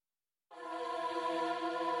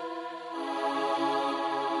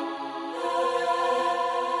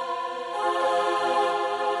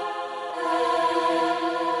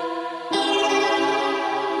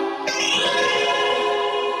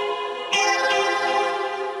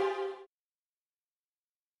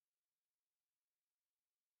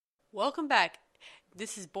Welcome back.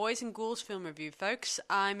 This is Boys and Ghouls Film Review, folks.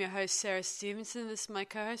 I'm your host, Sarah Stevenson. This is my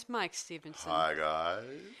co-host, Mike Stevenson. Hi, guys.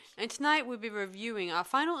 And tonight we'll be reviewing our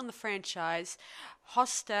final in the franchise,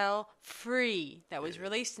 Hostel Free, that was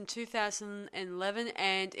released in 2011,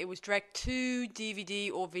 and it was direct to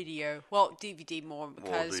DVD or video. Well, DVD more,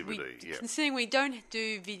 because considering we don't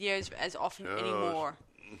do videos as often anymore.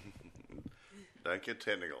 Don't get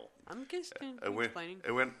technical. I'm just explaining.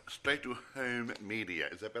 It went straight to home media.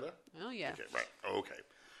 Is that better? Oh, yeah. Okay, right. Okay.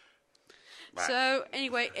 Right. So,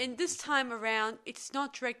 anyway, and this time around, it's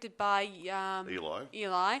not directed by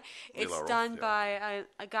Eli. It's done by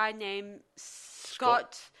a guy named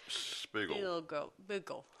Scott Spiegel.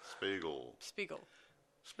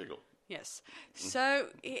 Spiegel. Yes. Mm. So,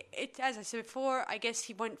 it as I said before, I guess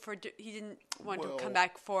he didn't want to come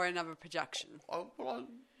back for another production.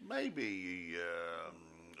 Maybe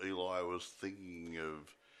Eli was thinking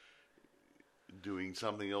of doing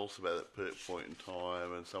something else about that point in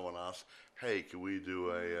time, and someone asked, "Hey, can we do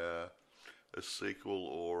a sequel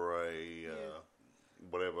or a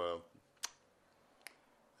whatever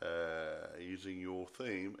using your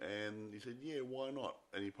theme?" And he said, "Yeah, why not?"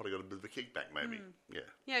 And he probably got a bit of a kickback, maybe.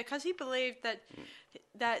 Yeah, because he believed that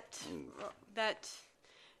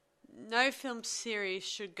no film series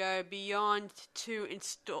should go beyond two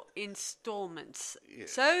installments. Yeah.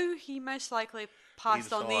 So he most likely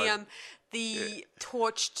passed on the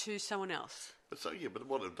torch to someone else. But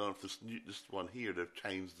what they've done for this one here, they've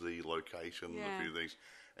changed the location and a few things,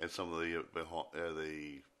 and some of they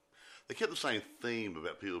kept the same theme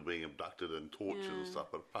about people being abducted and tortured and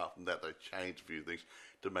stuff, but apart from that, they changed a few things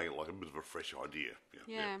to make it like a bit of a fresh idea.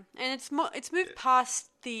 Yeah. And it's moved past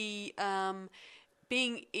the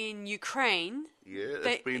being in Ukraine. Yeah,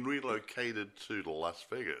 it's been relocated to Las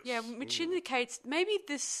Vegas. Yeah, which indicates maybe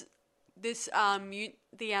the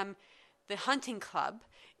hunting club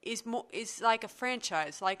is like a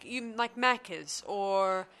franchise, like Macca's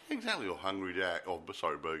or exactly, or Hungry Jack,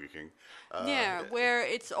 Burger King. Where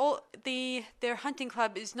it's all their hunting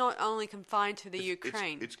club is not only confined to the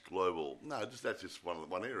Ukraine. It's global. No, that's just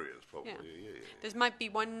one area. Probably. Yeah. There might be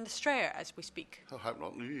one in Australia as we speak. I hope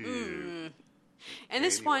not. And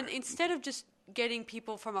this one, instead of just getting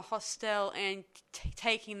people from a hostel and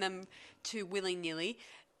taking them to willy-nilly,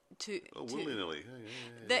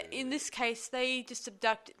 in this case, they just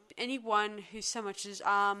abduct anyone who's so much as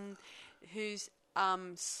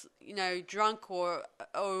drunk or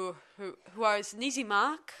who is an easy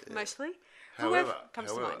mark mostly. However,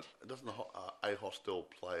 comes to mind. Doesn't a hostel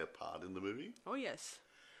play a part in the movie? Oh yes.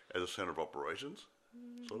 As a centre of operations,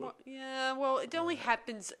 sort of. Yeah. Well, it only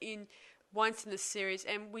happens once in the series,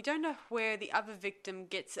 and we don't know where the other victim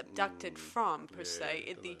gets abducted from per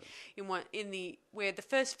se. Where the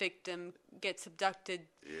first victim gets abducted,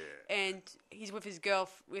 and he's with his girl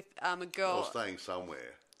a girl. Or staying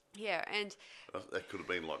somewhere. Yeah, and that could have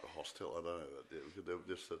been like a hostel. I don't know. They were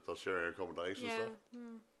just sharing accommodation and stuff.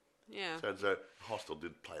 Yeah. So the hostel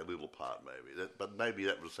did play a little part, maybe. But maybe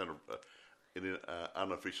that was an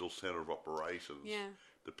unofficial centre of operations. Yeah.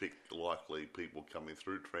 To pick likely people coming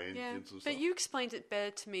through transients and stuff. But you explained it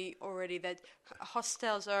better to me already, that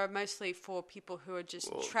hostels are mostly for people who are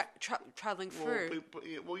just travelling through.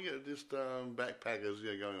 Just backpackers,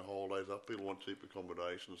 going on holidays. People want cheap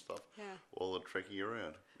accommodation and stuff while they're trekking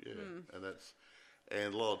around. Yeah,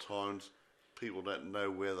 and a lot of times people don't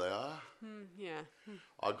know where they are.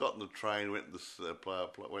 I got on the train, went to this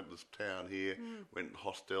town here, went to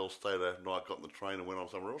hostel, stayed overnight, got on the train and went on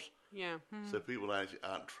somewhere else. Yeah. So people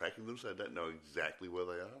aren't tracking them, so they don't know exactly where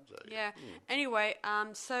they are. So, Anyway,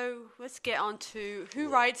 so let's get on to who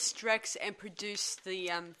writes, directs, and produces the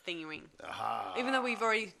thingy. Even though we've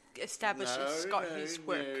already established it's Scott whose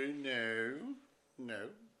work. No.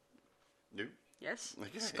 Yes.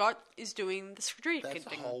 Okay. Scott is doing the screenwriting. That's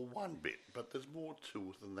a whole one bit, but there's more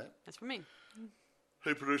to it than that. That's for me.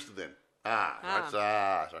 Who produced it then?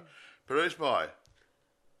 Sorry. Produced by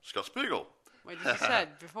Scott Spiegel. What did you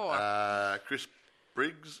said before? Chris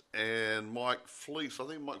Briggs and Mike Fleece. I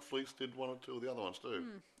think Mike Fleece did one or two of the other ones too.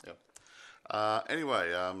 Yeah.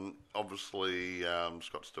 Anyway, obviously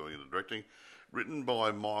Scott's doing the directing. Written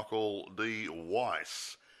by Michael D.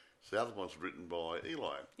 Weiss. The other one's written by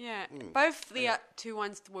Eli. Yeah, both the two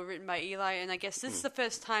ones were written by Eli, and I guess this is the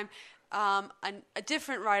first time a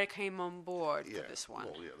different writer came on board for this one.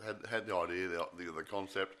 Well, had the idea, the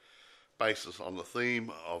concept, basis on the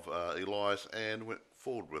theme of Eli's, and went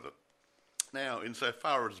forward with it. Now,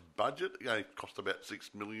 insofar as budget, it cost about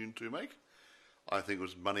 $6 million to make. I think it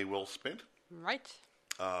was money well spent. Right.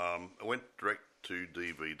 It went direct to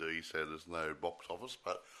DVD, so there's no box office,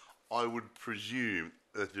 but I would presume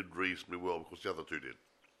that did reasonably well because the other two did.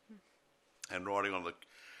 and riding on the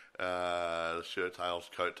shirt tails,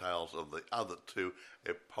 coat tails of the other two,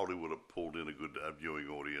 it probably would have pulled in a good viewing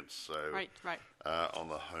audience. So, right. On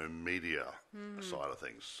the home media side of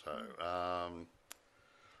things. So,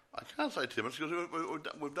 I can't say too much because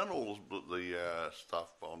we've done all the stuff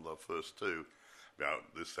on the first two.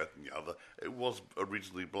 This, that, and the other. It was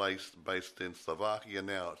originally based in Slovakia.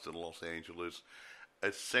 Now it's in Los Angeles.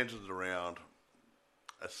 It's centered around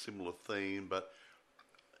a similar theme, but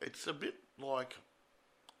it's a bit like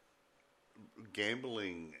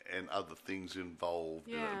gambling and other things involved.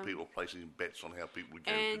 Yeah. You know, people placing bets on how people are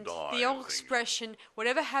going to die. And the old expression,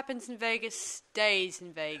 whatever happens in Vegas stays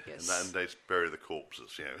in Vegas. And they bury the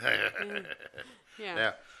corpses, you know. Yeah.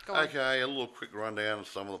 Now, Go on. okay, a little quick rundown of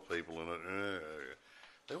some of the people in it.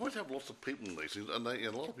 They always have lots of people in these things, and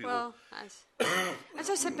a lot of people... Well, as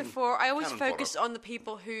I said before, I always Cannon focus on the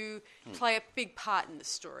people who play a big part in the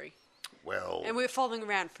story. Well... And we're following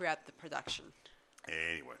around throughout the production.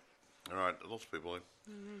 Anyway. All right, lots of people in.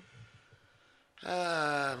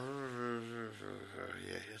 A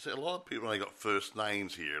lot of people only got first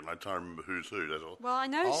names here, and I don't remember who's who. That's all. Well, I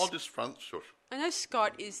know... I'll just shush. I know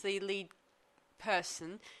Scott is the lead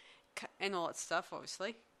person and all that stuff,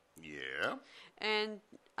 obviously. Yeah. And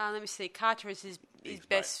let me see, Carter is his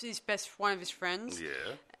best one of his friends.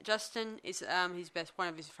 Yeah. Justin is his best one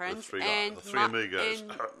of his friends. The and three amigos.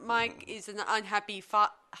 And Mike is an unhappy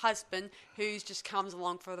husband who just comes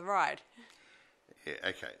along for the ride. Yeah,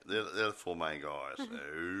 okay. They're the four main guys.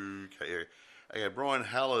 Okay, Brian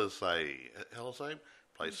Hallisey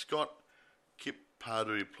plays Scott. Kip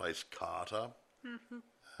Pardue plays Carter.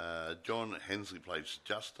 John Hensley plays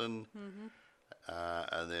Justin.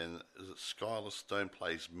 And then Skylar Stone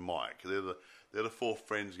plays Mike. They're the four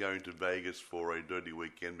friends going to Vegas for a dirty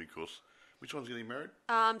weekend because which one's getting married?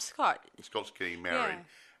 Scott. Scott's getting married. Yeah.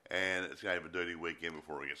 And it's going to have a dirty weekend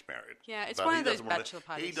before he gets married. Yeah, it's one of those bachelor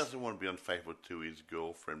parties. He doesn't want to be unfaithful to his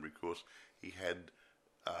girlfriend because he had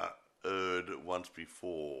erred once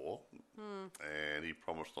before, and he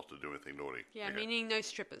promised not to do anything naughty. Yeah, meaning no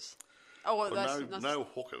strippers. Oh, well, no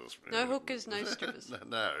hookers. No hookers, no strippers.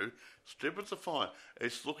 No, strippers are fine.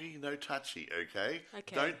 It's looky, no touchy. Okay.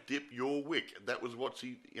 Okay. Don't dip your wick. That was what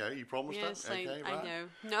he promised yes, her. Okay, I right? know.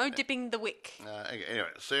 No dipping the wick. Okay, anyway,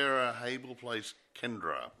 Sarah Habel plays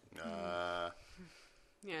Kendra.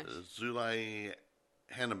 Yes. Zule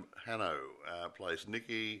Hanno plays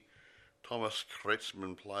Nikki. Thomas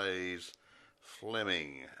Kretzman plays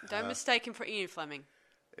Fleming. Don't mistake him for Ian Fleming.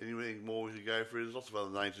 Anything more we could go for? There's lots of other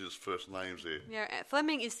names, just first names there. Yeah,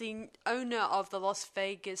 Fleming is the owner of the Las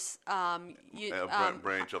Vegas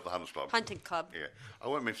branch of the Hunters Club. Hunting Club. Yeah, I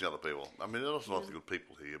won't mention other people. I mean, there's lots of good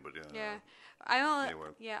people here, but yeah.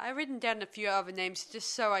 Anyway. I've written down a few other names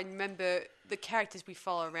just so I remember the characters we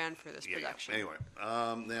follow around for this production. Anyway,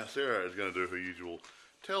 now Sarah is going to do her usual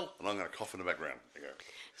tell, and I'm going to cough in the background. There you go.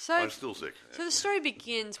 So, I'm still sick. So the story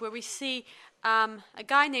begins where we see a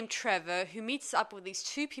guy named Trevor who meets up with these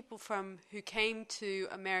two people who came to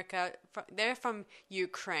America. They're from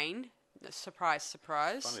Ukraine. Surprise,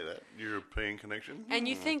 surprise. Funny that. European connection. And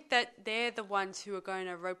you think that they're the ones who are going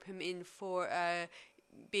to rope him in for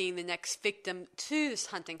being the next victim to this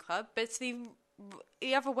hunting club, but it's the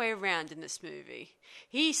other way around in this movie.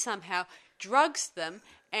 He somehow drugs them,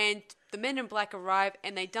 and the men in black arrive,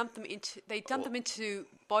 and they dump them into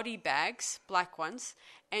body bags, black ones,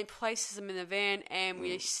 and places them in a van, and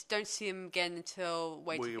we don't see them again until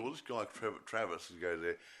Well, this guy Travis goes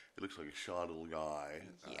there. He looks like a shy little guy,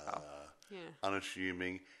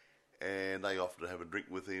 unassuming, and they offer to have a drink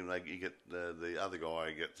with him. The other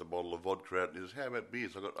guy gets a bottle of vodka out, and he says, "How about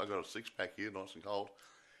beers? I got a 6-pack here, nice and cold,"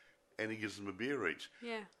 and he gives them a beer each.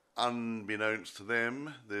 Yeah. Unbeknownst to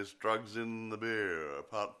them, there's drugs in the beer,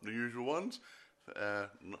 apart from the usual ones,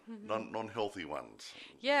 non-healthy ones.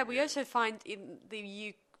 Yeah, we also find in the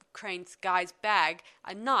Ukraine's guy's bag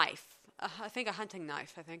a knife, I think a hunting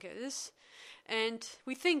knife, I think it is. And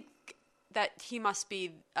we think that he must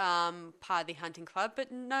be part of the hunting club,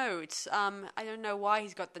 but no, it's I don't know why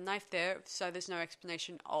he's got the knife there, so there's no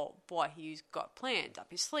explanation of what he's got planned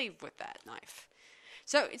up his sleeve with that knife.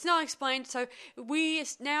 So it's not explained. So we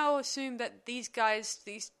now assume that these guys,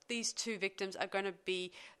 these two victims, are going to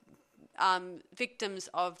be victims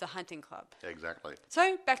of the hunting club. Exactly.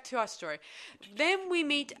 So back to our story. Then we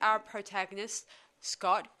meet our protagonist,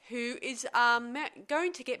 Scott, who is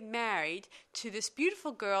going to get married to this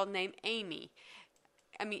beautiful girl named Amy.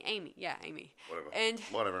 Amy.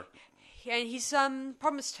 Whatever. And he's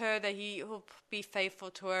promised her that he will be faithful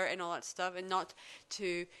to her and all that stuff, and not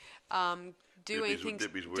to do anything to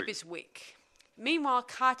dip his wick. Meanwhile,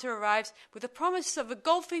 Carter arrives with a promise of a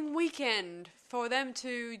golfing weekend for them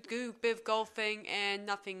to do a bit of golfing and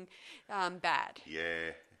nothing bad.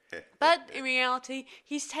 Yeah. But in reality,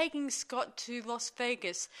 he's taking Scott to Las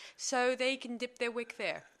Vegas so they can dip their wick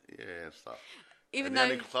there. Yeah, stuff. Even and though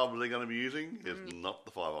the only club they're going to be using is not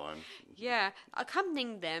the 5-iron. Yeah,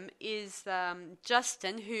 accompanying them is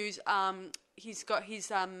Justin, who's he's got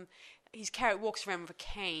his walks around with a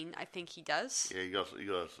cane. I think he does. Yeah, he got.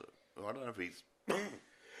 I don't know if he's.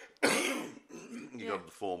 He got a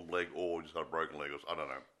deformed leg or just got a broken leg. I don't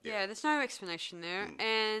know. Yeah, there's no explanation there.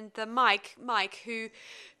 And Mike,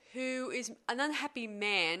 who is an unhappy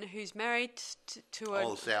man who's married to a...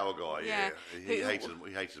 Oh, the sour guy, yeah. He hates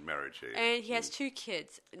his marriage, yeah. And he has 2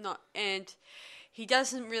 kids. And he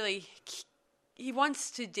doesn't really... He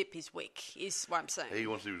wants to dip his wick, is what I'm saying. He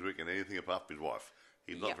wants to do his wick and anything apart from his wife.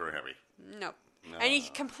 He's not very happy. No. And he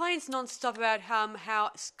complains non-stop about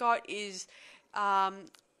how Scott is...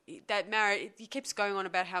 that marriage, he keeps going on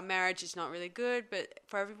about how marriage is not really good, but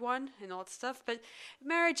for everyone and all that stuff. But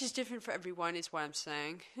marriage is different for everyone, is what I'm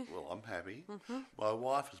saying. Well, I'm happy. My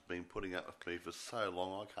wife has been putting up with me for so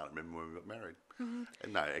long. I can't remember when we got married.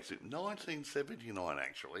 No, actually, 1979.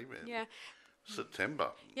 Actually, yeah, September.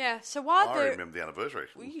 Yeah. So while I remember the anniversary.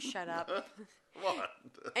 Will you shut up? What?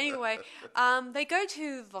 Anyway, they go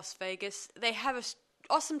to Las Vegas. They have an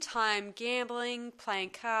awesome time gambling, playing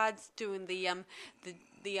cards, doing the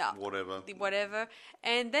whatever,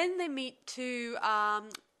 and then they meet 2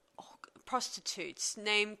 prostitutes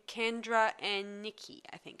named Kendra and Nikki,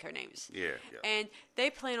 I think her name's. Yeah. And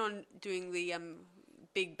they plan on doing the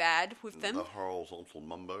big bad with them. The horizontal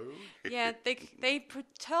mumbo. Yeah, they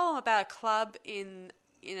tell them about a club in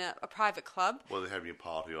a private club. Well, they're having a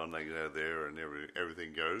party on. They go there and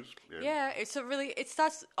everything goes. Yeah, it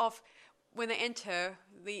starts off when they enter.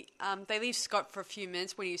 They leave Scott for a few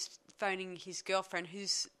minutes when he's phoning his girlfriend,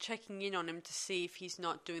 who's checking in on him to see if he's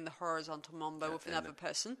not doing the horizontal mambo with another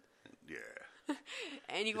person. Yeah.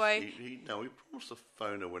 Anyway. He promised to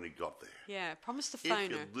phone her when he got there. Yeah, promised to phone her.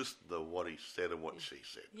 If you listen to what he said and what she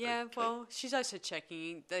said. Yeah, okay? well, she's also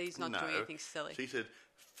checking that he's not doing anything silly. She said,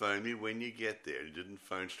 phone me when you get there. He didn't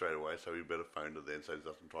phone straight away, so you better phone her then so he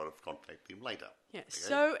doesn't try to contact him later. Yeah, okay?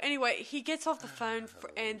 So anyway, he gets off the phone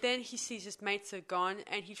and then he sees his mates are gone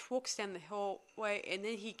and he walks down the hallway and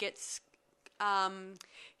then he gets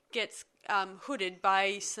hooded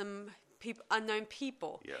by some unknown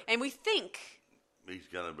people. Yeah. And we think he's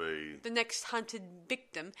going to be the next hunted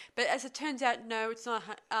victim, but as it turns out, no, it's not.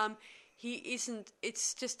 He isn't.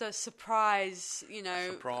 It's just a surprise,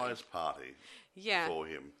 surprise party. Yeah. For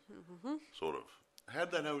him, sort of.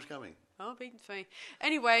 How'd they know it was coming? Oh, being funny.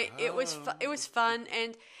 Anyway, it was fun,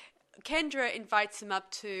 and Kendra invites him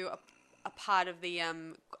up to a part of the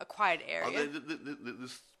a quiet area.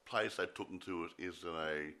 This place they took him to is in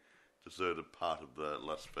a deserted part of the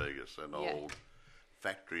Las Vegas, an old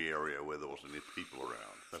factory area where there wasn't any people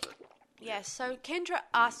around. That's it. Yeah, so Kendra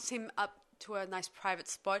asks him up to a nice private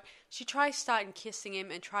spot. She tries starting kissing him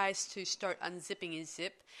and tries to start unzipping his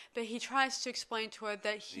zip, but he tries to explain to her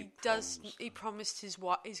that he promised his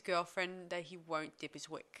girlfriend that he won't dip his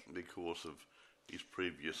wick. Because of his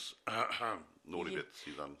previous naughty bits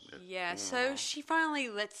he's done. Yeah, so she finally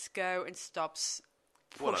lets go and stops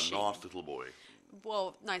pushing. What a nice little boy.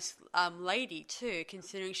 Well, nice lady too,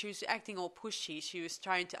 considering she was acting all pushy. She was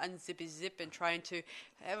trying to unzip his zip and trying to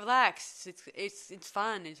relax. It's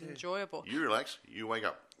fun. It's enjoyable. You relax. You wake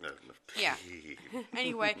up. Yeah.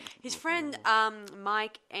 Anyway, his friend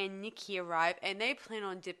Mike and Nikki arrive, and they plan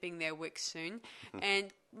on dipping their wicks soon.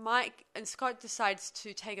 And Mike and Scott decides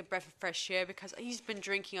to take a breath of fresh air because he's been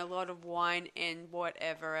drinking a lot of wine and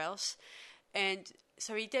whatever else. And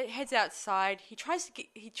so he heads outside. He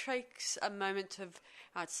takes a moment of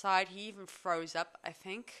outside. He even froze up, I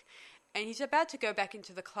think. And he's about to go back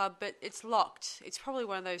into the club, but it's locked. It's probably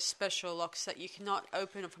one of those special locks that you cannot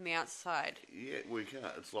open from the outside. Yeah, we can't.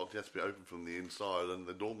 It's locked. It has to be open from the inside, and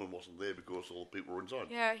the doorman wasn't there because all the people were inside.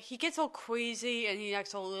 Yeah, he gets all queasy, and he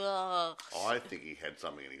acts all, ugh. I think he had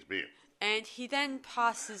something in his beer. And he then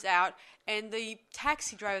passes out, and the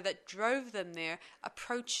taxi driver that drove them there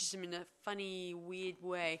approaches him in a funny, weird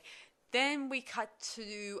way. Then we cut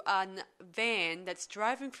to a van that's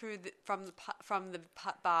driving from the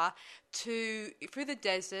bar through the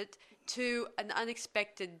desert to an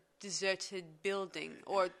unexpected deserted building,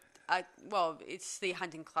 or it's the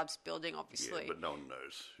hunting club's building, obviously. Yeah, but no one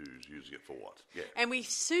knows who's using it for what. Yeah. And we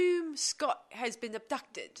assume Scott has been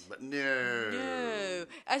abducted. But no.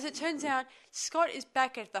 As it turns out, Scott is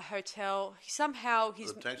back at the hotel.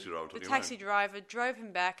 The taxi driver drove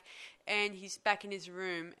him back, and he's back in his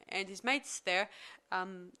room, and his mates there.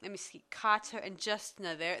 Let me see, Carter and Justin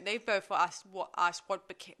are there. They both were asked what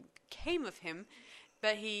became of him,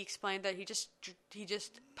 but he explained that he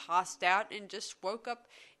just passed out and just woke up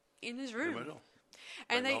in his room.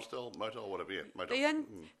 And motel, whatever. Yeah, motel.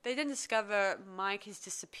 They then discover Mike has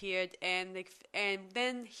disappeared, and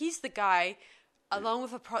then he's the guy, along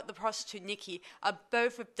with the prostitute Nikki, are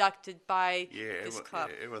both abducted by this club.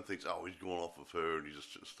 Yeah, everyone thinks, he's gone off with her, and he's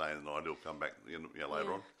just staying the night. He'll come back,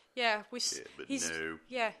 later on. Yeah, but no.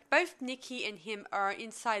 Yeah, both Nikki and him are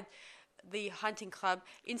inside the hunting club,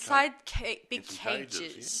 inside big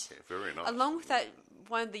cages. Yeah, very nice. Along with that,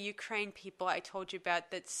 one of the Ukraine people I told you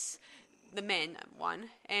about, that's the man one,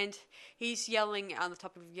 and he's yelling on the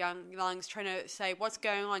top of young lungs, trying to say what's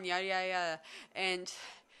going on, yada yada yada, and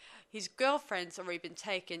his girlfriend's already been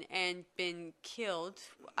taken and been killed.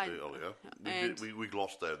 We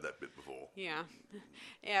glossed over that bit before. Yeah.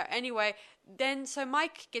 Anyway, then so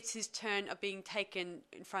Mike gets his turn of being taken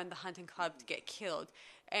in front of the hunting club to get killed,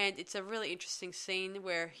 and it's a really interesting scene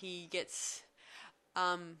where he gets,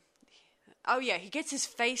 he gets his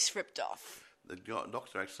face ripped off. The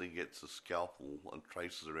doctor actually gets a scalpel and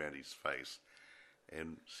traces around his face,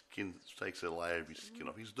 and takes a layer of his skin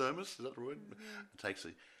off. His dermis, is that the word? Mm-hmm. Takes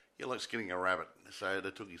like skinning a rabbit. So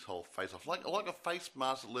they took his whole face off, like a face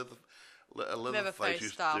mask, a leather face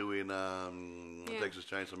used to do in Texas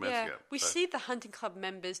Chainsaw Massacre. Yeah, we see the hunting club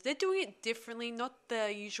members. They're doing it differently, not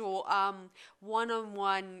the usual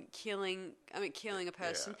one-on-one killing a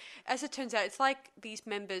person. Yeah. As it turns out, it's like these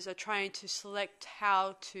members are trying to select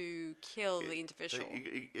how to kill the individual.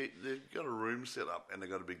 They've got a room set up, and they've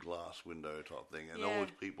got a big glass window type thing, and all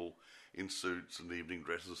these people in suits and evening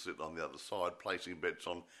dresses sitting on the other side, placing bets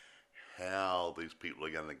on how these people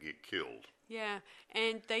are going to get killed. Yeah,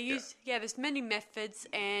 and they use there's many methods,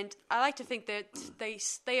 and I like to think that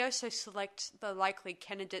they also select the likely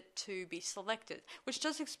candidate to be selected, which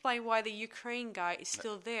does explain why the Ukraine guy is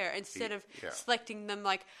still there instead of selecting them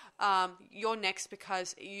like you're next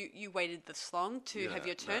because you waited this long to have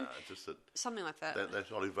your turn. Just that something like that. They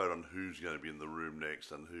try to vote on who's going to be in the room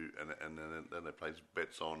next, and then they place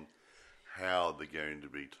bets on how they're going to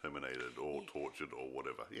be terminated or tortured or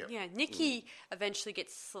whatever. Yeah, Nikki eventually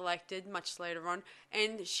gets selected much later on,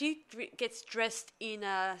 and she gets dressed in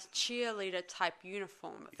a cheerleader type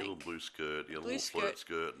uniform, I think. A little blue skirt, a little flirt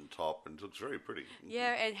skirt and top, and it's very pretty.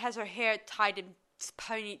 Yeah, and has her hair tied in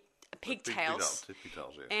pigtails.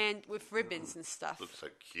 Pigtails, and with ribbons and stuff. Looks so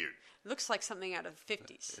cute. Looks like something out of the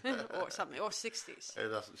 50s or something, or 60s. It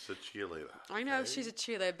doesn't. It's a cheerleader. I know she's a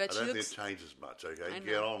cheerleader, but I don't think it changes much, okay?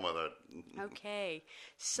 Get on with it. Okay.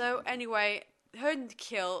 So, anyway, her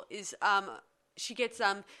kill is, she gets,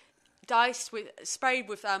 sprayed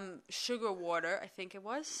with, sugar water, I think it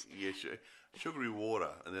was. Yeah, sugary water,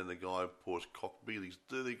 and then the guy pours these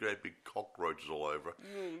dirty, great big cockroaches all over,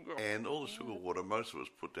 and all the sugar water, most of it was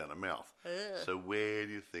put down her mouth. So where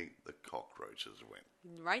do you think the cockroaches went?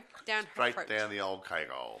 Right down her throat. Straight down the old cake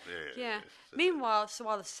hole. Yeah. Meanwhile,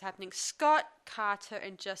 while this is happening, Scott, Carter,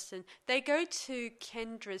 and Justin, they go to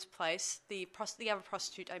Kendra's place, the other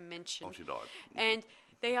prostitute I mentioned. Oh, she died. And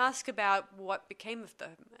they ask about what became of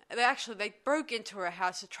them. They broke into her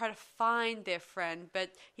house to try to find their friend, but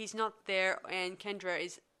he's not there, and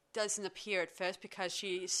Kendra doesn't appear at first because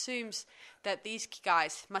she assumes that these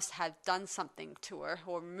guys must have done something to her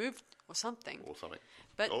or moved or something.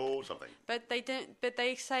 But they don't. But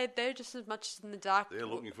they say they're just as much in the dark. They're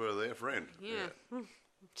looking for their friend. Yeah.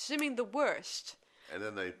 Assuming the worst. And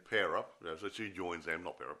then they pair up. So she joins them,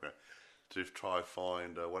 not pair up. To try and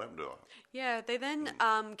find what happened to her. Yeah, they then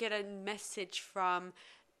get a message from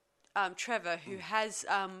Trevor, who has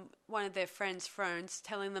one of their friends' phones,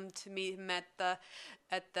 telling them to meet him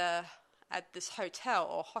at this hotel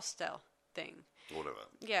or hostel thing. Whatever.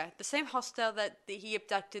 Yeah, the same hostel that he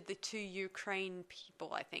abducted the 2 Ukraine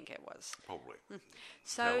people, I think it was. Probably.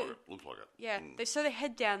 So looks like it. Yeah, so they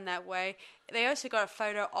head down that way. They also got a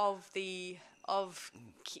photo of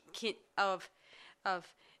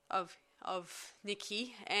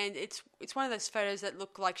Nikki, and it's one of those photos that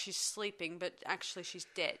look like she's sleeping, but actually she's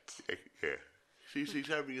dead. Yeah. She's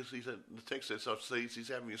having the text says she's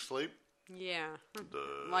having a sleep. Yeah.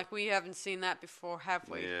 Like we haven't seen that before, have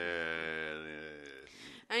we? Yeah.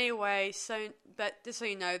 Anyway, but just so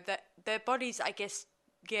you know, that their bodies, I guess,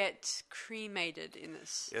 get cremated in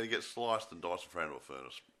this. Yeah, they get sliced and diced in front of a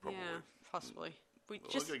furnace, probably. Yeah, possibly. We Well,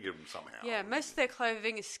 got to give them somehow. Yeah, most of their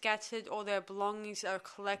clothing is scattered, all their belongings are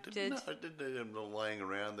collected. Didn't them laying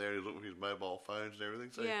around there? He's looking at his mobile phones and everything.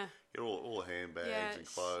 So yeah. Get all the handbags and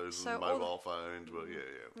clothes and mobile phones. Well, yeah.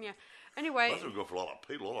 Yeah. Anyway, must have gone for a lot of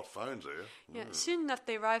people, a lot of phones there. Yeah. Soon enough,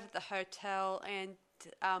 they arrive at the hotel and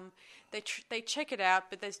they check it out,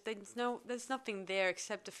 but there's nothing there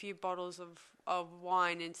except a few bottles of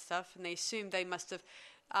wine and stuff, and they assume they must have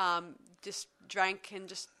just drank and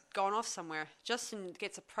just gone off somewhere. Justin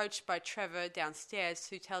gets approached by Trevor downstairs,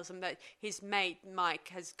 who tells him that his mate Mike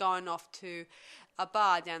has gone off to a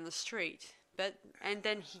bar down the street. And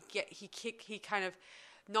then he kind of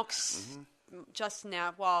knocks Justin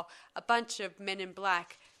out while a bunch of men in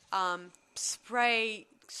black spray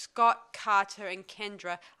Scott, Carter, and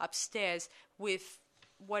Kendra upstairs with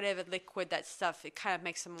whatever liquid, that stuff. It kind of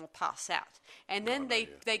makes them all pass out, and then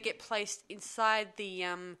they get placed inside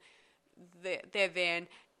their van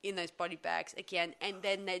in those body bags again, and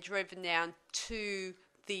then they're driven down to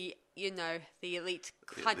the elite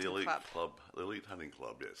hunting club. The elite hunting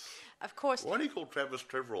club, yes. Of course. Why do you call Travis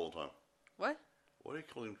Trevor all the time? What? Why do you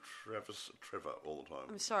call him Travis Trevor all the time?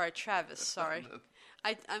 I'm sorry, Travis. Sorry.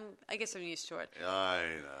 I guess I'm used to it. I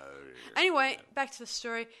know. Anyway, back to the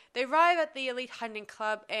story. They arrive at the elite hunting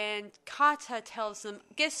club, and Carter tells them,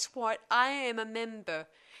 "Guess what? I am a member."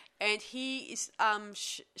 And he is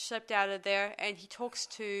shipped out of there, and he talks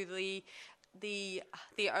to the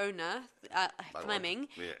owner, Fleming,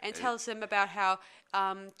 and tells him about how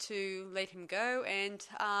to let him go, and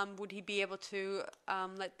would he be able to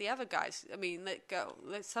let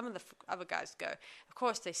some of the other guys go. Of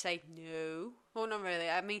course, they say no. Well, not really.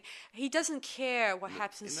 I mean, he doesn't care what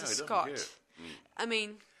happens to Scott. I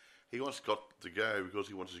mean, he wants Scott to go because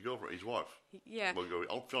he wants his girlfriend, his wife. Yeah. Well,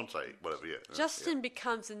 fiance, whatever, yeah. Justin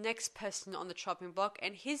becomes the next person on the chopping block,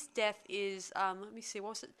 and his death is, let me see, what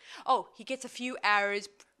was it? Oh, he gets a few arrows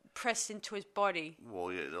pressed into his body.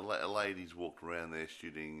 Well, yeah, a lady's walked around there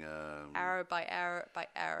shooting... arrow by arrow by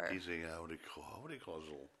arrow. Using, what do you call it?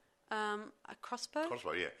 A crossbow?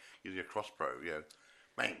 Crossbow, yeah. Using a crossbow, yeah.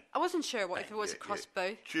 Bang. I wasn't sure if it was a crossbow.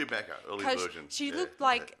 Yeah. Chewbacca, early version. She looked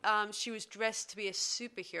like she was dressed to be a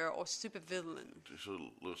superhero or supervillain. She's a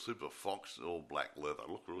little super fox, all black leather.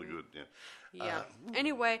 Looked really good, yeah. Yeah.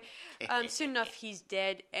 Anyway, soon enough he's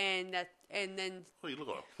dead, and then. Well, you look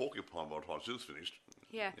like a porcupine by the time this is finished.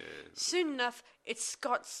 Yeah. Soon enough, it's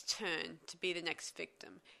Scott's turn to be the next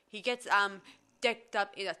victim. He gets decked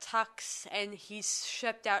up in a tux, and he's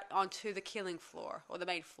shipped out onto the killing floor, or the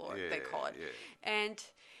main floor, they call it. Yeah. And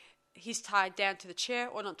he's tied down to the chair,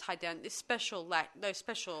 or not tied down. There's special locks.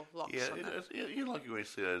 Yeah, you know, like when you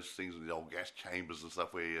see those things in the old gas chambers and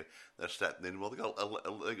stuff where they're sat. And then, well,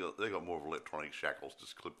 they got more of electronic shackles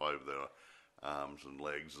just clip over their arms and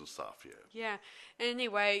legs and stuff. Yeah. Yeah. And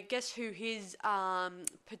anyway, guess who his the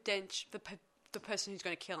person who's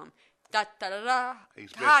going to kill him? Carter.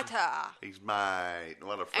 He's mate.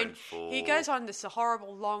 What a French fool. He goes on this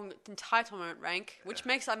horrible long entitlement rank, which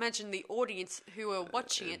makes, I imagine, the audience who are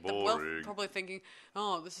watching it, probably thinking,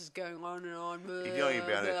 "Oh, this is going on and on." Blah, he's going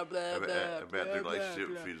about the relationship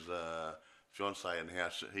with his fiance and how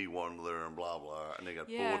he wanted her and blah blah, and they got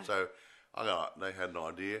bored. So they had an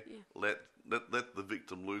idea. Yeah. Let the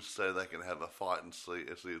victim loose so they can have a fight and see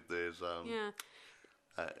if there's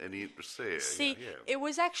any interest there. See, it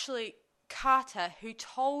was actually Carter who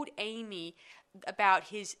told Amy about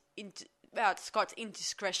Scott's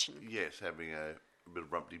indiscretion. Yes, having a bit of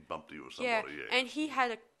bumpty with somebody. Yeah, and he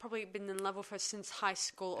had probably been in love with her since high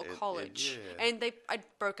school or college, and I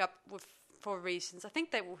broke up for reasons. I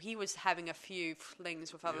think that he was having a few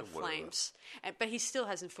flings with other flames, but he still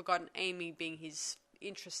hasn't forgotten Amy being his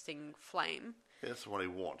interesting flame. Yeah, that's what he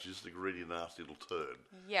wants. He's just a greedy, nasty little turd.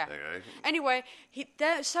 Yeah. Okay. Anyway,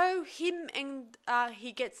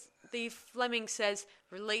 the Fleming says,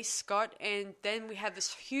 "Release Scott," and then we have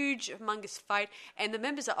this huge, humongous fight, and the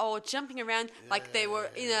members are all jumping around like they were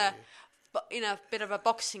in a bit of a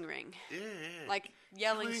boxing ring. Yeah. Like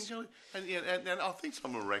yelling. And I think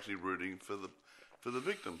some of them were actually rooting for the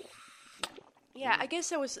victim. Yeah, I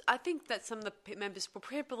guess I think that some of the members were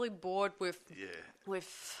probably bored with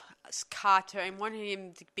Carter and wanted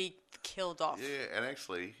him to be killed off. Yeah, and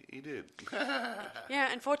actually he did. Yeah,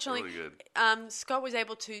 unfortunately, really good. Scott was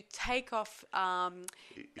able to take off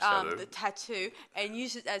the tattoo and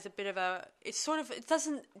use it as a bit of a.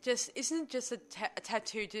 Isn't just a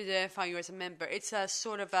tattoo to identify you as a member. It's a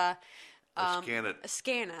sort of a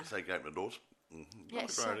scanner. So you open the doors. Mm-hmm. Yeah,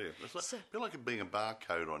 great idea. It's a bit like being a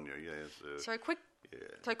barcode on you. Yeah.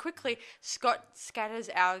 So quickly, Scott scatters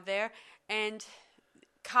out of there, and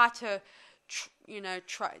Carter,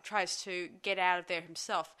 tries to get out of there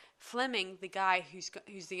himself. Fleming, the guy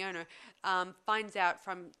who's the owner, finds out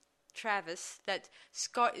from Travis that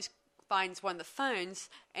Scott finds one of the phones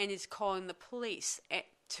and is calling the police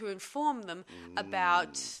to inform them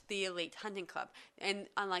about the Elite Hunting Club. And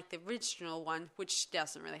unlike the original one, which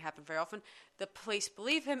doesn't really happen very often, the police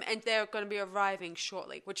believe him and they're going to be arriving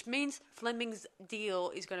shortly, which means Fleming's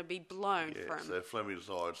deal is going to be blown for him. So Fleming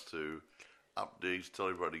decides to up digs, tell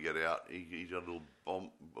everybody to get out. He's got little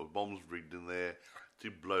bombs rigged in there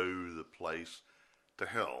to blow the place to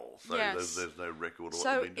hell. So there's no record of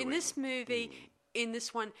what they've been doing. So in this movie... In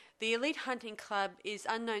this one, the Elite Hunting Club is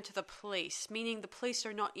unknown to the police, meaning the police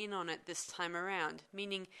are not in on it this time around,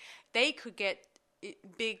 meaning they could get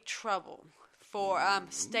big trouble for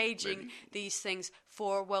staging these things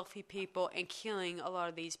for wealthy people and killing a lot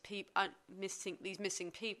of these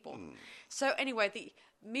missing people. So anyway,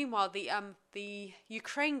 meanwhile, the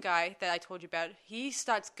Ukraine guy that I told you about, he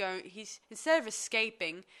starts going. Instead of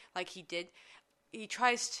escaping like he did, he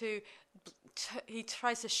tries to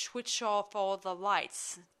switch off all the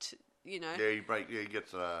lights. He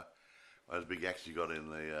gets those big axes you got in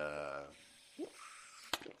the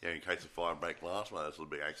in case the fire break glass. One of those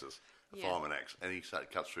little big axes, fireman axe, and he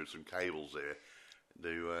cuts through some cables there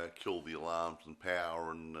to kill the alarms and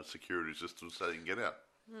power and security systems so they can get out.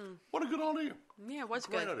 What a good idea! Yeah, it was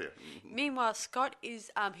great good. idea. Meanwhile, Scott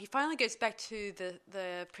is he finally goes back to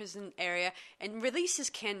the prison area and releases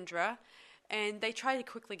Kendra. And they try to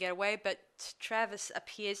quickly get away, but Travis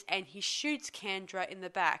appears and he shoots Kendra in the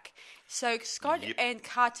back. So Scott and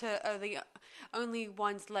Carter are the only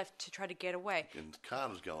ones left to try to get away. And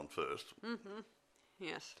Carter's going first. Mm-hmm.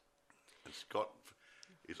 Yes. And Scott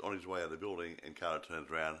is on his way out of the building, and Carter turns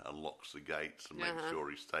around and locks the gates and makes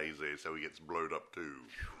sure he stays there, so he gets blowed up too.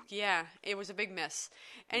 Yeah, it was a big mess.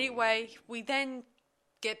 Anyway, we then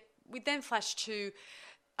flash to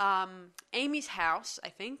Amy's house, I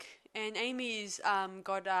think. And Amy's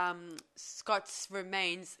got Scott's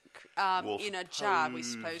remains in a jar, we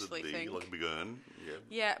supposedly think. Like a big urn,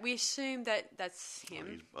 Yeah, we assume that that's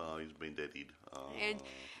him. He's been deadied. And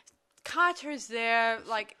Carter's there,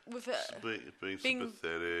 like, with being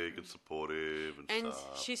sympathetic and supportive and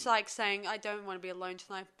stuff. She's like saying, I don't want to be alone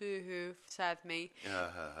tonight, boo-hoo, sad me.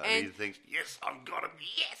 And he thinks, yes, I've got him,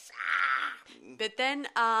 yes! But then,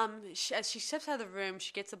 as she steps out of the room,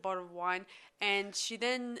 she gets a bottle of wine, and she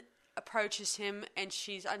then approaches him, and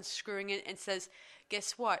she's unscrewing it and says,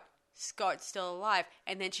 guess what? Scott's still alive.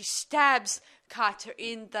 And then she stabs Carter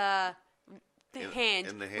in the hand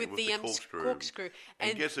with the corkscrew.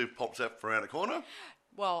 And guess who pops up around the corner?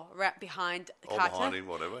 Well, right behind Carter. Behind him,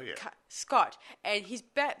 whatever, yeah. Scott. And he's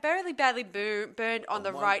badly burned on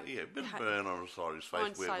the right. Yeah, a bit of burn on the side of his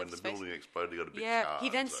face where when the building exploded, he got a bit charred. He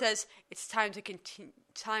then says, it's time to continue,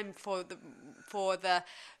 time for the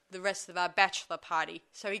rest of our bachelor party.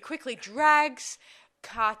 So he quickly drags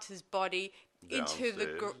Carter's body into the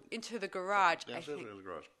garage. Downstairs or in the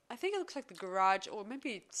garage? I think it looks like the garage, or maybe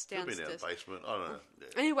it's downstairs. Could be down the basement. I don't know. Yeah.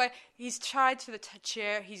 Anyway, he's tied to the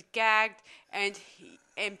chair. He's gagged, and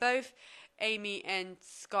both Amy and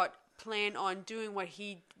Scott plan on doing what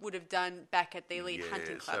he would have done back at the Elite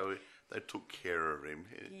Hunting Club. So they took care of him.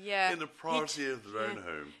 Yeah, in the privacy of their own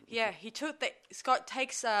home. Yeah, Scott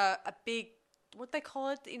takes a big. What they call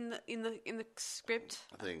it in the script?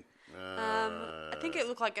 I think. I think it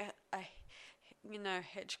looked like a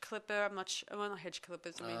hedge clipper. I'm not sure. Well, not hedge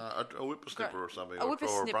clippers. I mean, a whippersnipper or something. A whippersnipper.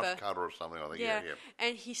 Or a brush cutter or something. I think. Yeah.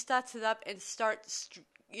 And he starts it up and starts.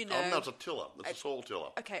 Oh no, it's a tiller. It's a soil tiller.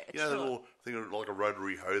 Okay, the little thing like a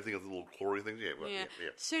rotary hoe thing with the little clawy things. Yeah.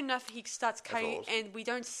 Soon enough, he starts cutting, and we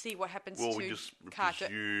don't see what happens to Carter. Well, we just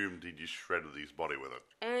presumed he just shredded his body with it.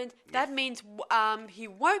 And that means he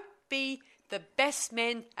won't be the best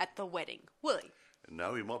man at the wedding, will he?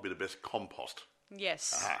 No, he might be the best compost.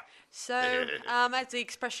 Yes. Aha. So, as the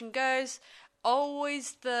expression goes,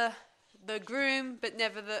 always the groom, but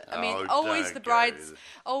never the... always the bride's...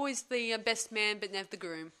 Always the best man, but never the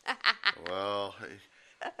groom. Well,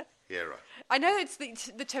 yeah, right. I know it's the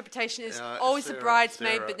interpretation is always the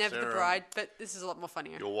bridesmaid, but never the bride, but this is a lot more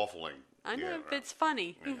funnier. You're waffling. I know, but it's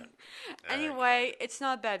funny. Yeah. Anyway, it's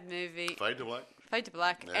not a bad movie. Fade to Black. Fade to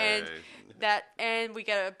Black. And we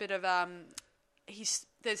get a bit of...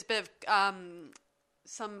 there's a bit of...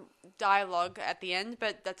 some dialogue at the end,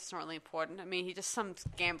 but that's not really important. I mean, he just some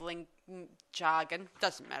gambling jargon.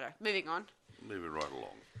 Doesn't matter. Moving on. Moving right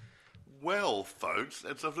along. well, folks,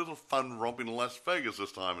 it's a little fun romp in Las Vegas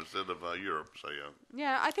this time instead of Europe. So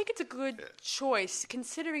yeah, I think it's a good choice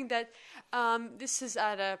considering that this is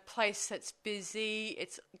at a place that's busy.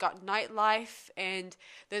 It's got nightlife, and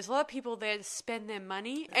there's a lot of people there to spend their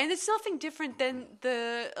money. Yeah. And it's nothing different than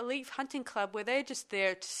the Elite Hunting Club, where they're just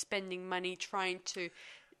there to spending money, trying to,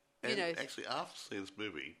 you know. Actually, after seeing this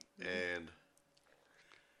movie and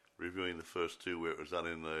reviewing the first two where it was done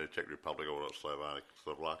in the Czech Republic or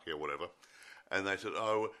Slovakia or whatever, and they said,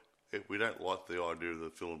 if we don't like the idea of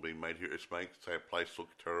the film being made here, it makes our place look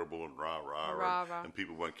terrible and rah, and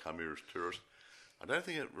people won't come here as tourists. I don't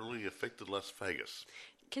think it really affected Las Vegas.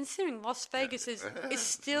 Considering Las Vegas is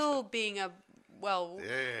still being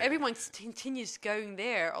everyone continues going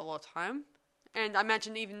there a lot of time, and I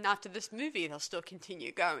imagine even after this movie they'll still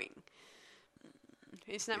continue going.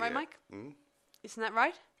 Isn't that right, Mike? Mm? Isn't that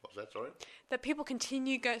right? What's that, sorry? That people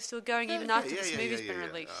continue still going even after this movie's been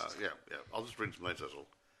released. I'll just read some notes, that's all.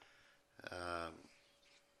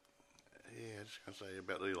 Just going to say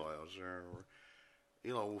about Eli.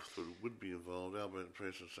 Eli Wolfwood would be involved, Albert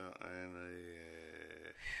Princess, and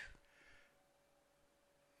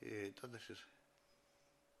doesn't this just...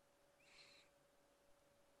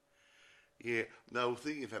 Yeah, no, we're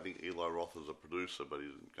thinking of having Eli Roth as a producer, but he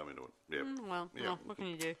didn't come into it. Yeah. Well, what can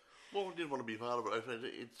you do? Well, he didn't want to be part of it.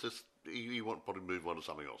 It's just, he wanted to probably move on to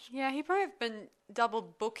something else. Yeah, he probably have been double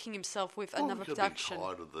booking himself with another production. He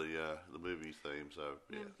could have been tired of the movie theme, so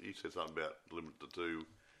he said something about limit to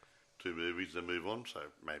two movies and move on, so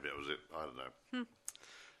maybe that was it. I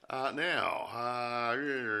don't know. Now,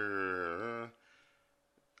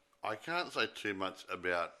 I can't say too much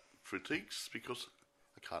about critiques because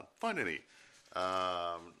I can't find any.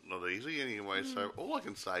 Not easy anyway, so all I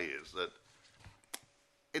can say is that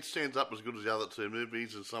it stands up as good as the other two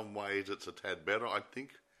movies. In some ways, it's a tad better, I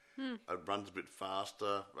think. It runs a bit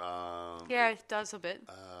faster. It does a bit.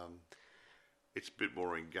 It's a bit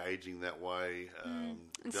more engaging that way.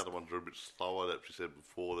 The other ones are a bit slower. That she said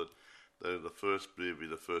before that the first movie,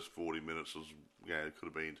 the first 40 minutes was, it could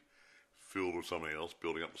have been filled with something else,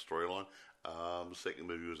 building up the storyline. The second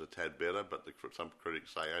movie was a tad better, but some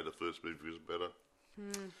critics say, the first movie was better.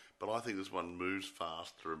 But I think this one moves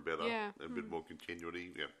faster and better, a bit more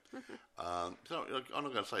continuity. So I'm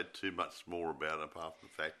not going to say too much more about it, apart from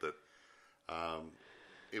the fact that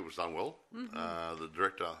it was done well. The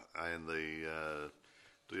director and the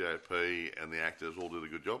DOP and the actors all did a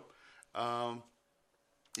good job. And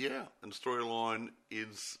the storyline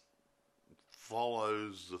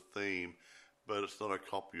follows the theme, but it's not a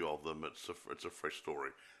copy of them. It's a fresh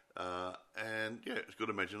story, and it's good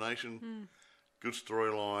imagination. Good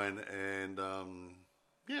storyline and,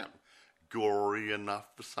 gory enough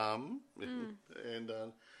for some. And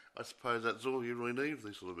I suppose that's all you really need for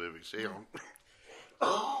these sort of movies. Wish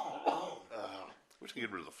I could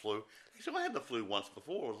get rid of the flu. So I had the flu once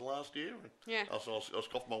before. It was last year. Yeah. I was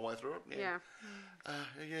coughing my way through it. Yeah.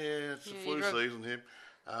 It's the flu season here.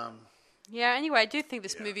 Anyway, I do think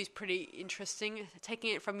this movie's pretty interesting.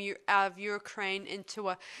 Taking it from out of Ukraine into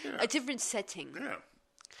a different setting. Yeah.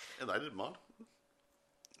 And they didn't mind.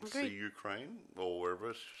 Agreed. See Ukraine or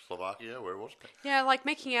wherever, Slovakia, where it was. Yeah, like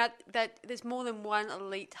making out that there's more than one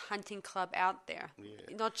elite hunting club out there.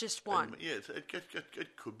 Yeah. Not just one. And,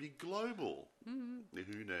 it could be global.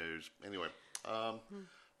 Who knows? Anyway, I'm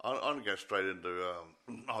going to go straight into...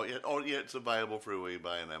 it's available through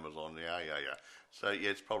eBay and Amazon. Yeah. So,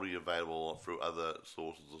 it's probably available through other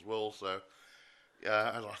sources as well. So,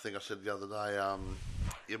 as I think I said the other day...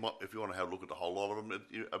 if you want to have a look at the whole lot of them,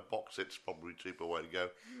 a box set's probably a cheaper way to go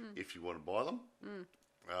if you want to buy them.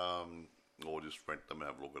 Or just rent them and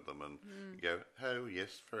have a look at them and go, oh,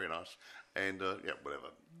 yes, very nice. And,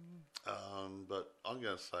 whatever. But I'm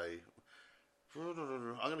going to say, I'm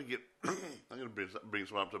going to bring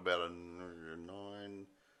some up to about a 9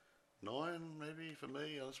 maybe for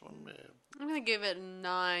me, this one. Yeah. I'm going to give it a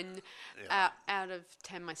 9 out of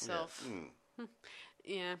 10 myself.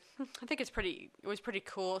 Yeah, I think it was pretty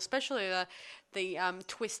cool, especially the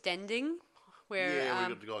twist ending where we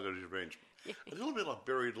got the guy got his revenge. It's a little bit like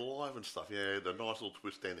Buried Alive and stuff. Yeah, the nice little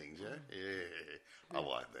twist endings. I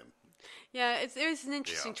like them. Yeah, it was an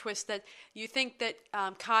interesting twist that you think that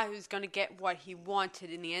Kahu's going to get what he wanted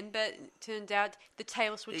in the end, but it turned out the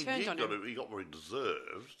tables were turned on him. He got what he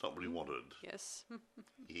deserved, not what he wanted. Yes.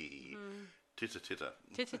 Titter.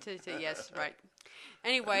 Yes, right.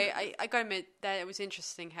 Anyway, I got to admit that it was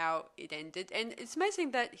interesting how it ended. And it's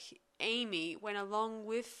amazing that Amy went along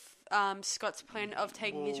with Scott's plan of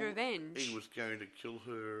taking his revenge. He was going to kill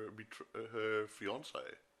her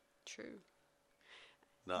fiancé. True.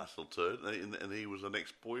 Nice little turd. And he was an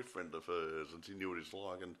ex-boyfriend of hers, and she knew what he's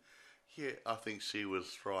like. And Yeah, I think she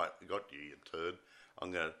was right. Got you, you turd.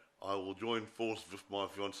 I will join forces with my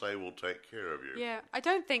fiancé. Will take care of you. Yeah, I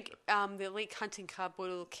don't think the elite hunting club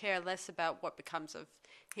will care less about what becomes of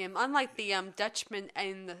him. Unlike the Dutchman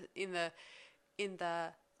in the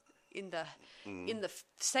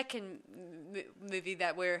second movie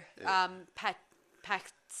that where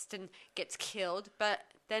Paxton gets killed, but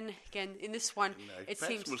then again in this one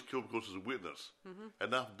Paxton was killed because he was a witness.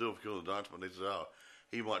 Had nothing to do with killing the Dutchman. He said,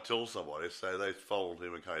 he might tell somebody, so they followed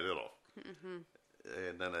him and carried it off.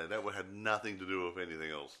 And no, that had nothing to do with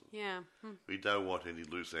anything else. Yeah. We don't want any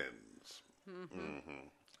loose ends.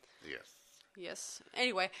 Yes. Yes.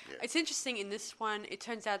 Anyway, it's interesting in this one, it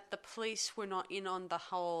turns out the police were not in on the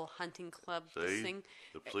whole hunting club thing.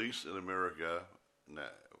 The police in America,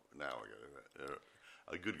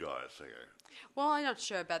 are good guys. Okay. Well, I'm not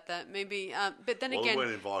sure about that. Maybe, but then again, they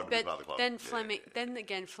weren't invited to be part of the club.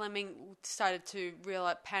 Then Fleming started to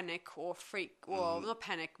realize panic or freak. Well, not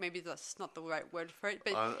panic. Maybe that's not the right word for it.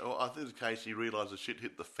 But I think in the case he realised the shit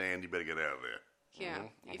hit the fan. You better get out of there. Yeah.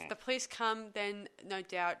 If the police come, then no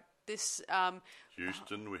doubt this.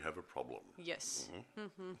 Houston, we have a problem. Yes.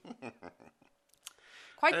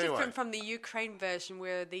 Quite different from the Ukraine version,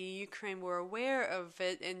 where the Ukraine were aware of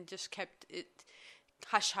it and just kept it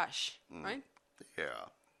hush hush, right? Yeah.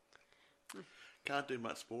 Can't do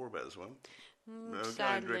much more about this one.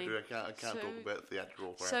 Sadly. I can't talk about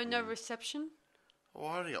theatrical. So no reception? Well,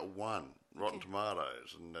 I only got one Rotten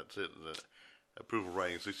Tomatoes, and that's it. The approval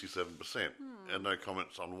rating 67%, and no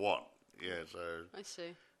comments on what. Yeah, so I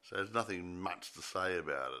see. So there's nothing much to say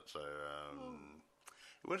about it. So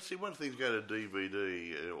when things go to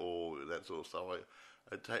DVD or that sort of stuff,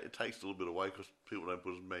 it takes a little bit away because people don't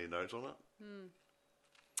put as many notes on it.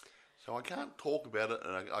 So I can't talk about it,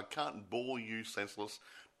 and I can't bore you senseless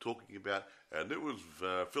talking about, and it was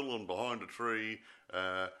filmed behind a tree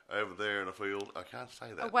over there in a field. I can't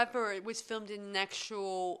say that. Whether it was filmed in an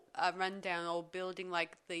actual rundown old building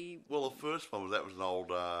like the... Well, the first one was an old,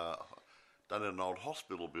 done in an old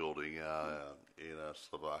hospital building in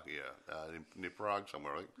Slovakia, near Prague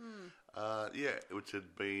somewhere, I think. Which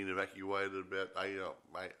had been evacuated about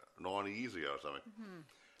 90 years ago or something.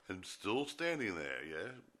 And still standing there,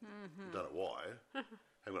 Don't know why.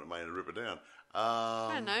 Haven't got a man to rip it down.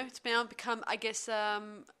 I don't know. It's now become, I guess, it's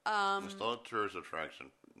not a tourist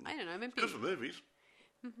attraction. I don't know. Maybe it's good for movies.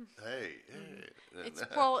 Hey.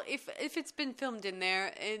 Well, if it's been filmed in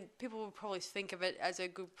there, people will probably think of it as a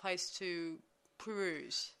good place to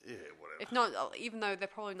peruse. Yeah, whatever. If not, even though they're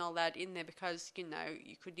probably not allowed in there because,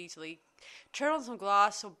 you could easily tread on some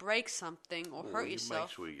glass or break something or hurt yourself.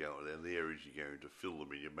 Make sure you go in the areas you're going to film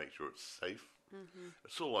them in, you make sure it's safe.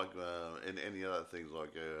 It's sort of like in any other things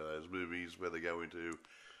like those movies where they go into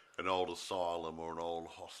an old asylum or an old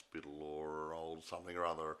hospital or an old something or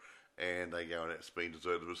other, and they go and it's been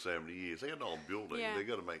deserted for so many years. They got an old building. Yeah. They've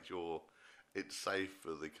got to make sure it's safe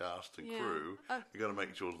for the cast and crew. You've got to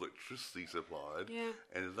make sure there's electricity supplied. Yeah.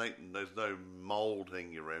 And there's no mould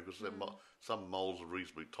hanging around because some moulds are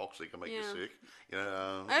reasonably toxic and make you sick.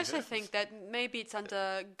 I also think that maybe it's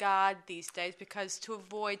under guard these days because to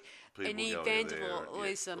avoid any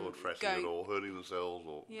vandalism or trashing it or hurting themselves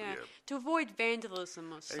or to avoid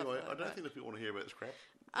vandalism or something. Anyway, like I don't think that people want to hear about this crap.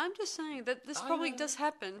 I'm just saying that this probably does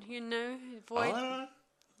happen.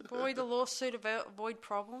 Avoid a lawsuit, avoid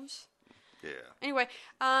problems. Yeah. Anyway,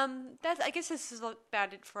 I guess this is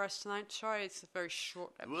about it for us tonight. Sorry, it's a very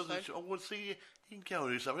short episode. Well, see, you can go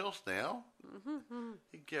and do something else now. You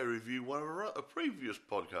can go review one of a previous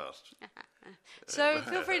podcast. So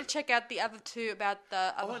feel free to check out the other two about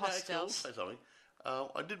the other hostels. I'll say something.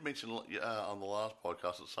 I did mention on the last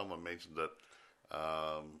podcast that someone mentioned that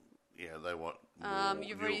they want more.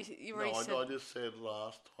 You've already said... I just said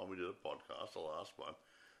last time we did a podcast, the last one,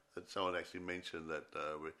 that someone actually mentioned that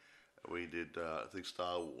we did, I think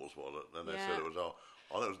Star Wars, was it? And they said it was,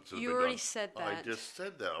 you already said that. I just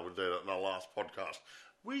said that. I would do that in our last podcast.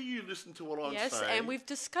 Will you listen to what I'm saying? Yes, and we've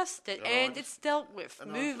discussed it, and it's dealt with.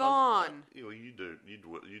 Move on. You do.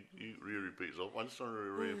 You repeat yourself. I just want to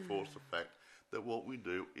reinforce the fact that what we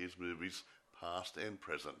do is movies past and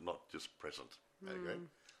present, not just present. Okay?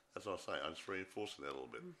 That's what I'm saying. I'm just reinforcing that a little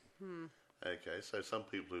bit. Okay, so some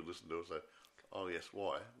people who listen to us say, oh yes,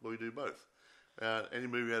 why? Well, we do both. Any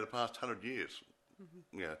movie out of the past 100 years.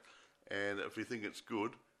 Yeah. And if we think it's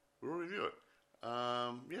good, we'll review it.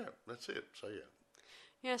 That's it. So,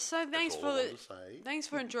 Yeah, so thanks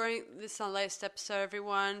for enjoying this latest episode,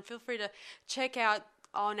 everyone. Feel free to check out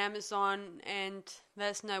on Amazon and let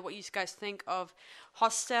us know what you guys think of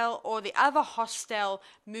Hostel or the other Hostel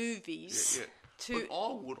movies. But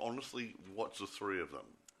I would honestly watch the three of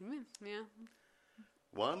them.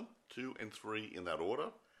 1, 2, and 3 in that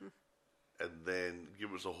order, and then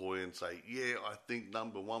give us a hoy and say, yeah, I think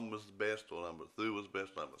number 1 was the best, or number 2 was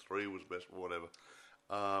best, number 3 was best, or whatever.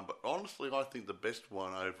 But honestly, I think the best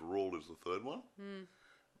one overall is the third one.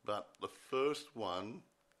 But the first one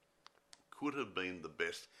could have been the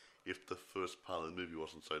best if the first part of the movie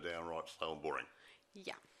wasn't so downright slow and boring.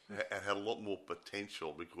 Yeah. It had a lot more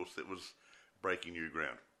potential because it was breaking new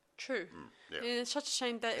ground. True. Yeah. And it's such a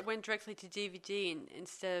shame that it went directly to DVD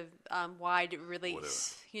instead of wide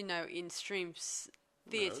release, in streams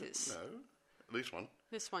theatres. No, this one.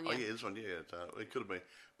 This one, yeah. Oh, yeah, this one, yeah. It could have been.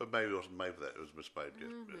 But maybe it wasn't made for that. It was mismade.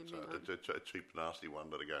 It's a cheap, nasty one.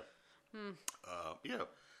 Let it go. Yeah.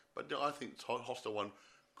 But no, I think Hostel 1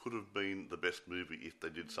 could have been the best movie if they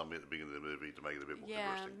did something at the beginning of the movie to make it a bit more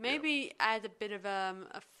interesting. Maybe add a bit of a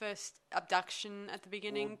first abduction at the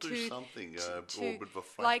beginning. Or do something, or a bit of a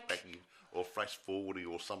flashbacking, or flash forwarding,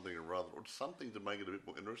 or something or other, or something to make it a bit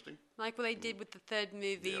more interesting. Like what they did with the third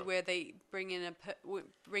movie, where they bring in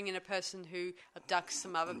a person who abducts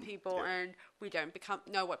some other people, and we don't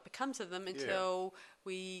know what becomes of them until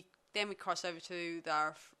we cross over to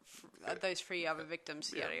those 3 other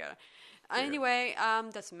victims. Yada yada. Anyway,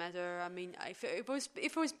 doesn't matter. I mean, if it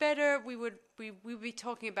was better, we would be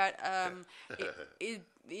talking about it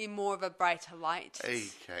in more of a brighter light.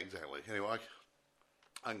 Okay, exactly. Anyway,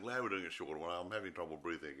 I'm glad we're doing a short one. I'm having trouble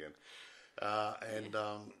breathing again.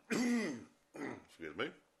 Excuse me.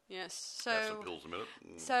 Yes. So have some pills a minute.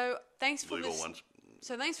 So thanks for legal ones.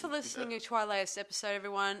 So thanks for listening to our latest episode,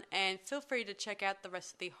 everyone, and feel free to check out the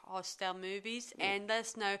rest of the Hostel movies and let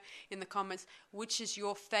us know in the comments which is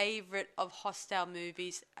your favourite of Hostel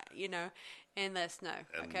movies, and let us know.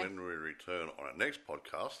 And when we return on our next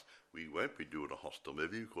podcast, we won't be doing a Hostel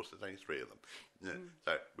movie because there's only 3 of them.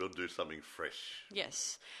 So we'll do something fresh.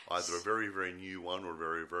 Yes. Either a very, very new one or a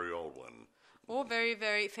very, very old one. Or very,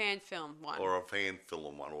 very fan film one. Or a fan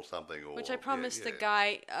film one or something. Which I promised the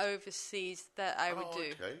guy overseas that I would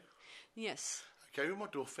do. Okay. Yes. Okay, we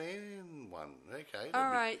might do a fan one. Okay. All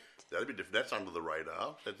right. That'd be different. That's under the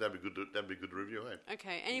radar. That'd be good. That'd be good to review. Eh?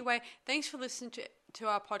 Okay. Anyway, thanks for listening to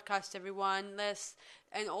our podcast, everyone.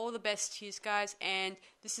 And all the best to you guys. And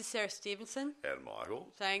this is Sarah Stevenson. And Michael.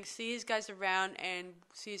 Thanks. See you guys around, and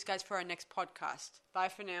see you guys for our next podcast. Bye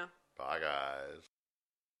for now. Bye, guys.